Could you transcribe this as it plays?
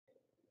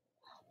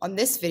On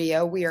this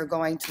video, we are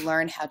going to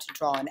learn how to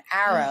draw an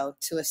arrow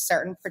to a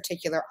certain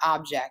particular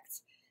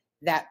object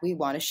that we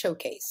want to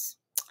showcase.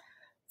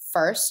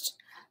 First,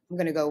 I'm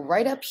going to go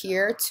right up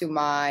here to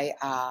my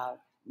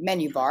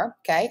menu bar,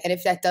 okay? And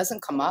if that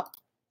doesn't come up,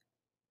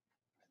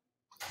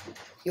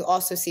 you'll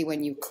also see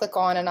when you click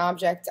on an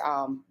object,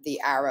 the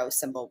arrow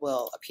symbol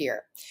will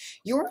appear.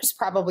 Yours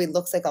probably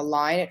looks like a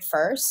line at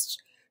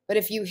first, but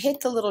if you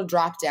hit the little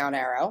drop-down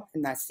arrow,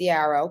 and that's the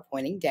arrow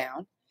pointing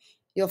down,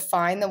 you'll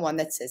find the one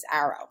that says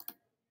arrow.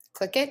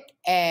 Click it,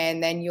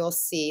 and then you'll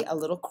see a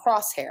little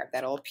crosshair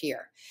that'll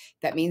appear.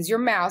 That means your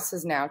mouse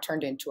has now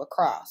turned into a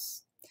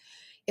cross.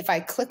 If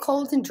I click,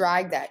 hold, and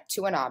drag that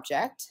to an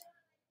object,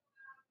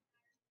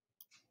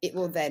 it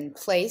will then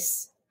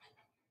place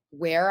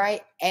where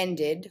I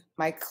ended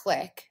my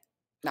click,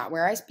 not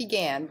where I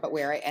began, but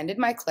where I ended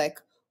my click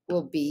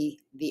will be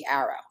the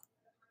arrow.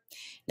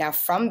 Now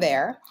from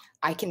there,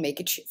 I can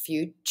make a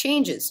few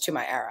changes to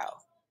my arrow.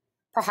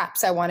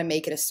 Perhaps I want to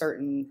make it a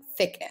certain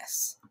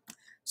thickness.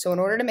 So in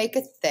order to make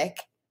it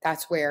thick,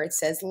 that's where it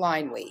says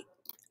line weight.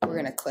 We're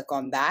going to click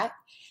on that.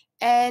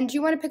 And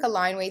you want to pick a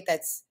line weight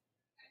that's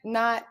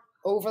not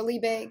overly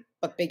big,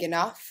 but big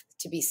enough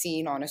to be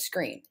seen on a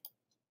screen.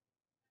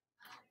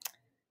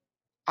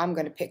 I'm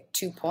going to pick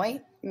 2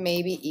 point,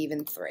 maybe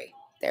even 3.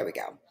 There we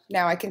go.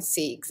 Now I can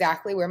see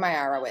exactly where my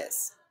arrow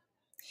is.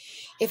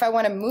 If I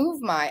want to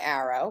move my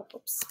arrow,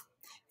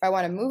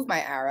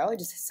 I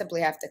just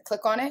simply have to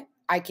click on it.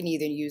 I can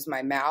either use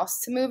my mouse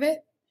to move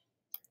it,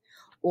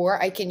 or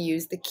I can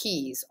use the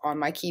keys on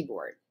my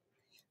keyboard.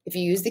 If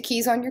you use the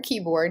keys on your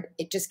keyboard,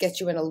 it just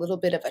gets you in a little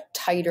bit of a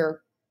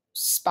tighter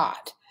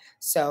spot.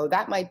 So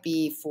that might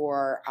be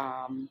for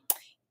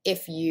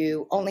if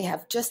you only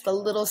have just a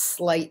little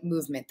slight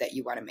movement that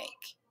you want to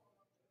make.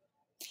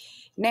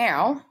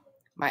 Now,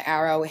 my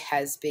arrow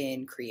has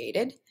been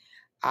created.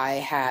 I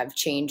have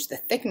changed the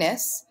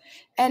thickness,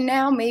 and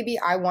now maybe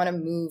I want to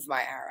move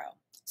my arrow.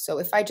 So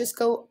if I just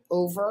go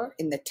over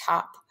in the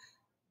top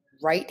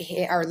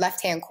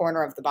left-hand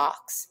corner of the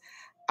box,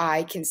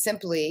 I can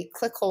simply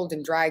click, hold,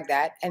 and drag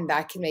that, and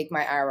that can make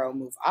my arrow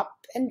move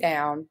up and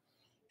down,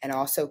 and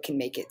also can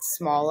make it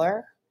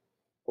smaller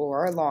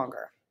or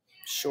longer,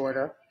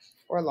 shorter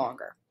or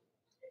longer.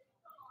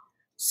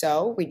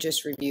 So we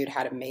just reviewed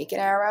how to make an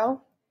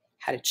arrow,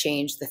 how to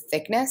change the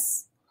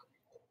thickness,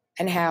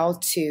 and how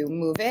to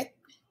move it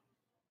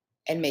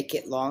and make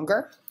it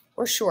longer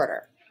or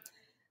shorter.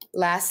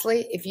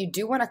 Lastly, if you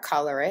do want to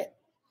color it,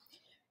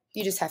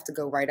 you just have to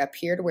go right up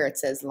here to where it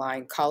says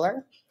line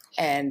color,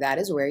 and that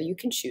is where you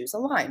can choose a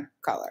line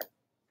color.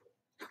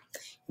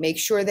 Make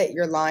sure that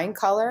your line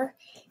color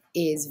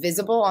is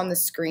visible on the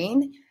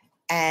screen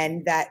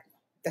and that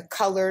the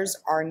colors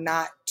are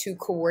not too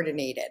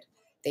coordinated.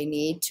 They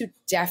need to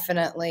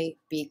definitely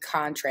be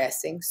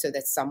contrasting so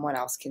that someone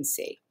else can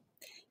see.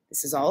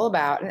 This is all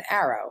about an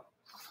arrow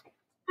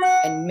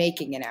and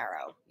making an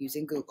arrow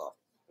using Google.